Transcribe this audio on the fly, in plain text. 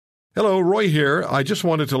Hello, Roy here. I just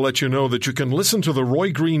wanted to let you know that you can listen to The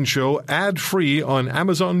Roy Green Show ad-free on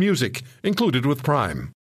Amazon Music, included with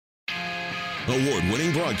Prime.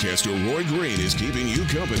 Award-winning broadcaster Roy Green is keeping you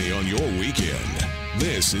company on your weekend.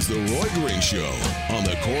 This is The Roy Green Show on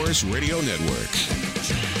the Chorus Radio Network.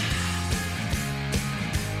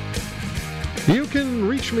 You can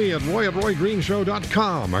reach me at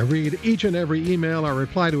roy@roygreenshow.com. I read each and every email. I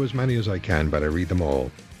reply to as many as I can, but I read them all.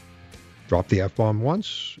 Drop the F-bomb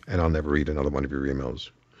once, and I'll never read another one of your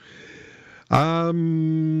emails.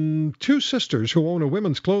 Two sisters who own a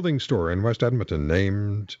women's clothing store in West Edmonton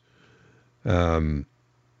named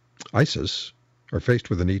Isis are faced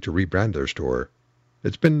with the need to rebrand their store.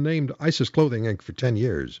 It's been named Isis Clothing Inc. for 10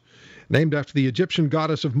 years, named after the Egyptian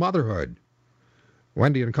goddess of motherhood.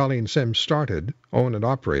 Wendy and Colleen Sims own and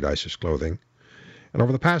operate Isis Clothing, and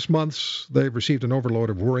over the past months, they've received an overload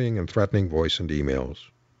of worrying and threatening voice and emails.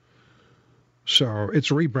 So it's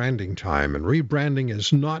rebranding time, and rebranding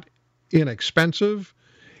is not inexpensive.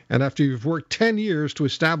 And after you've worked 10 years to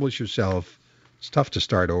establish yourself, it's tough to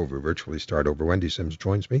virtually start over. Wendy Sims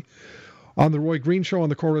joins me on The Roy Green Show on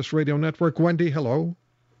the Chorus Radio Network. Wendy, hello.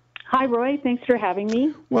 Hi, Roy. Thanks for having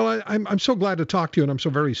me. Well, I'm so glad to talk to you, and I'm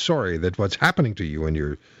so very sorry that what's happening to you and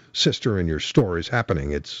your sister in your store is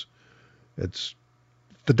happening. It's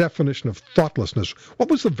the definition of thoughtlessness.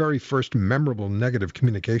 What was the very first memorable negative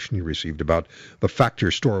communication you received about the fact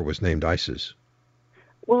your store was named Isis?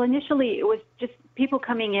 Well, initially it was just people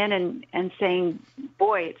coming in and saying,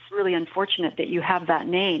 boy, it's really unfortunate that you have that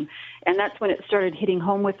name. And that's when it started hitting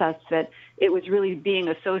home with us that it was really being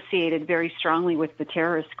associated very strongly with the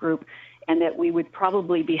terrorist group, and that we would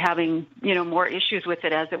probably be having, more issues with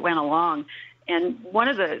it as it went along. And one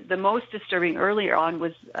of the most disturbing earlier on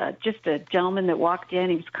was just a gentleman that walked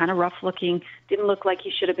in. He was kind of rough looking, didn't look like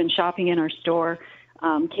he should have been shopping in our store,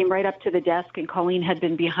 came right up to the desk, and Colleen had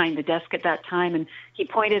been behind the desk at that time, and he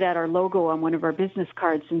pointed at our logo on one of our business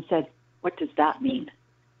cards and said, "What does that mean?"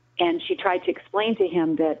 And she tried to explain to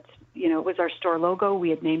him that, it was our store logo.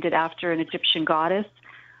 We had named it after an Egyptian goddess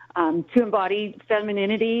to embody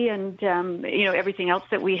femininity and, everything else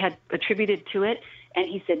that we had attributed to it. And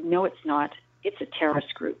he said, "No, it's not. It's a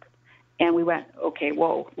terrorist group." And we went, okay,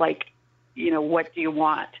 whoa, what do you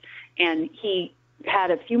want? And he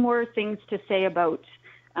had a few more things to say about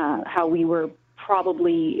how we were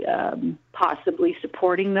probably possibly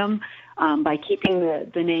supporting them by keeping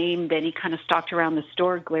the name. Then he kind of stalked around the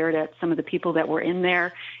store, glared at some of the people that were in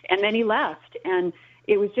there, and then he left. And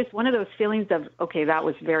it was just one of those feelings of, okay, that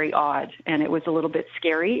was very odd, and it was a little bit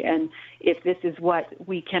scary. And if this is what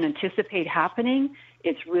we can anticipate happening,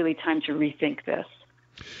 it's really time to rethink this.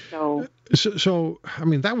 So I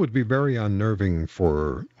mean, that would be very unnerving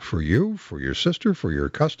for you, for your sister, for your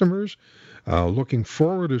customers, looking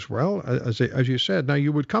forward as well. As you said, now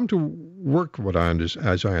you would come to work,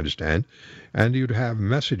 as I understand, and you'd have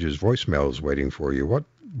messages, voicemails waiting for you. What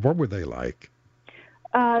were they like?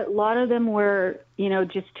 A lot of them were,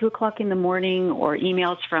 just 2:00 in the morning, or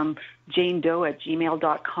emails from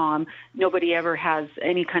janedoe@gmail.com. Nobody ever has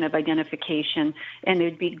any kind of identification. And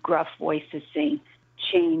there'd be gruff voices saying,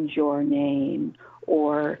 "Change your name,"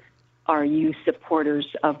 or "Are you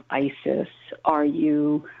supporters of ISIS? Are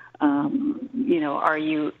you, are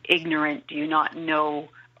you ignorant? Do you not know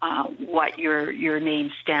what your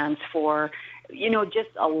name stands for?" Just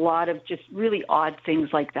a lot of just really odd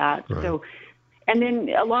things like that. Right. So. And then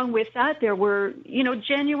along with that, there were,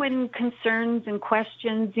 genuine concerns and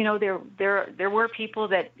questions. There were people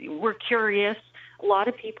that were curious. A lot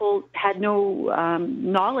of people had no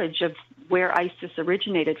knowledge of where ISIS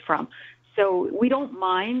originated from. So we don't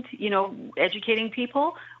mind, educating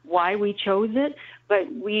people why we chose it,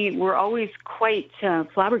 but we were always quite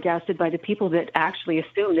flabbergasted by the people that actually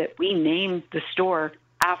assumed that we named the store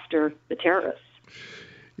after the terrorists.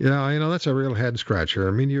 Yeah, that's a real head scratcher.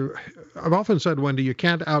 I mean, I've often said, Wendy, you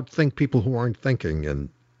can't outthink people who aren't thinking, and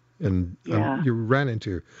you ran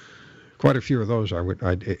into quite a few of those.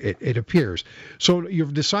 It appears. So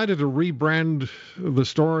you've decided to rebrand the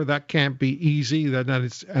store. That can't be easy.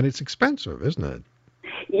 It's expensive, isn't it?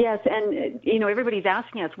 Yes, and everybody's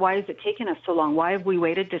asking us, why has it taken us so long? Why have we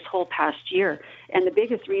waited this whole past year? And the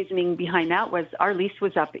biggest reasoning behind that was our lease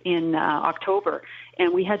was up in October,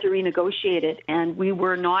 and we had to renegotiate it, and we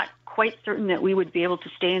were not quite certain that we would be able to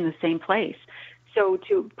stay in the same place. So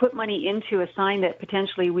to put money into a sign that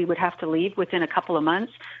potentially we would have to leave within a couple of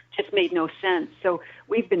months just made no sense. So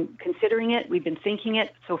we've been considering it. We've been thinking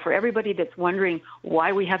it. So for everybody that's wondering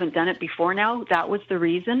why we haven't done it before now, that was the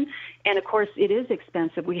reason. And, of course, it is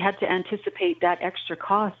expensive. We had to anticipate that extra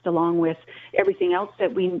cost along with everything else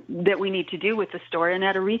that we need to do with the store. And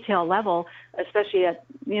at a retail level, especially at,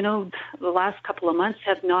 the last couple of months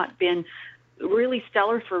have not been really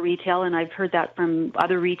stellar for retail, and I've heard that from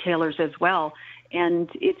other retailers as well. And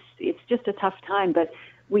it's just a tough time, but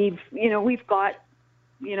we've got,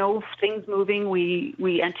 things moving.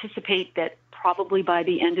 We anticipate that probably by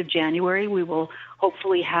the end of January we will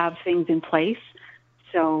hopefully have things in place.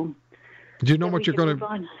 So do you know what you're going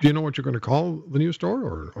to call the new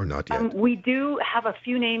store or not yet? We do have a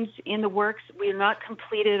few names in the works. We're not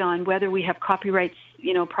completed on whether we have copyrights,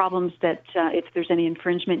 problems that if there's any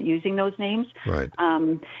infringement using those names. Right.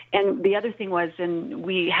 And the other thing was, and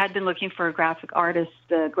we had been looking for a graphic artist.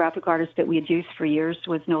 The graphic artist that we had used for years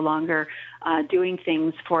was no longer doing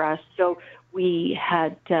things for us. So we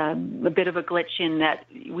had a bit of a glitch in that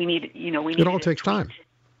we need. It all takes time.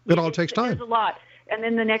 It all takes time. There's a lot. And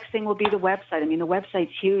then the next thing will be the website. I mean, the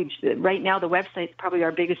website's huge. Right now, the website's probably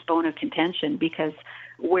our biggest bone of contention because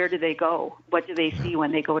where do they go? What do they see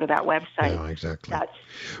when they go to that website? Yeah, exactly. That's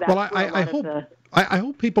I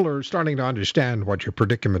hope people are starting to understand what your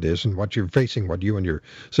predicament is and what you're facing, what you and your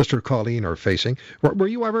sister Colleen are facing. Were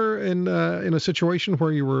you ever in a situation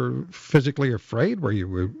where you were physically afraid, where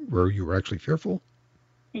you were actually fearful?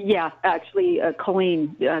 Yeah, actually,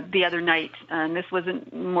 Colleen, the other night, and this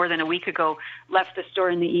wasn't more than a week ago, left the store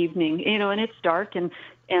in the evening, and it's dark, and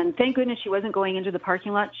thank goodness she wasn't going into the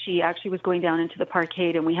parking lot. She actually was going down into the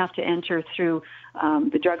parkade, and we have to enter through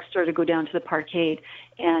the drugstore to go down to the parkade.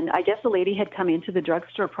 And I guess the lady had come into the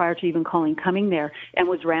drugstore prior to even Colleen coming there and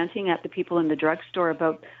was ranting at the people in the drugstore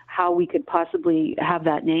about how we could possibly have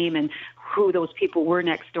that name and who those people were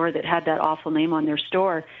next door that had that awful name on their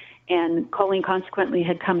store. And Colleen consequently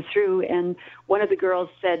had come through, and one of the girls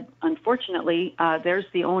said, unfortunately, there's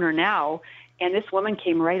the owner now. And this woman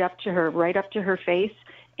came right up to her face,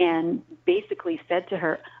 and basically said to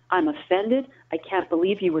her, I'm offended. I can't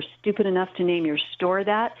believe you were stupid enough to name your store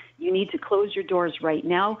that. You need to close your doors right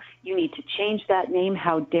now. You need to change that name.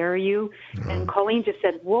 How dare you? And Colleen just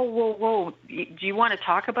said, whoa. Do you want to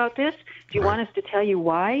talk about this? Do you want us to tell you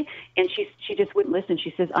why? And she just wouldn't listen.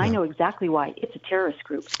 She says, I know exactly why. It's a terrorist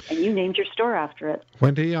group, and you named your store after it.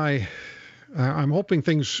 Wendy, I'm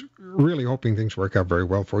really hoping things work out very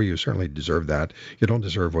well for you. You certainly deserve that. You don't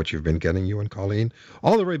deserve what you've been getting, you and Colleen.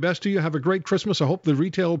 All the very best to you. Have a great Christmas. I hope the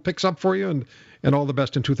retail picks up for you, and all the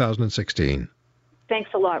best in 2016. Thanks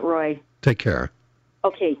a lot, Roy. Take care.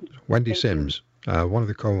 Okay. Wendy Sims, one of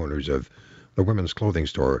the co-owners of the women's clothing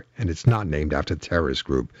store, and it's not named after the terrorist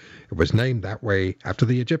group. It was named that way after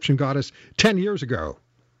the Egyptian goddess 10 years ago.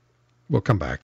 We'll come back.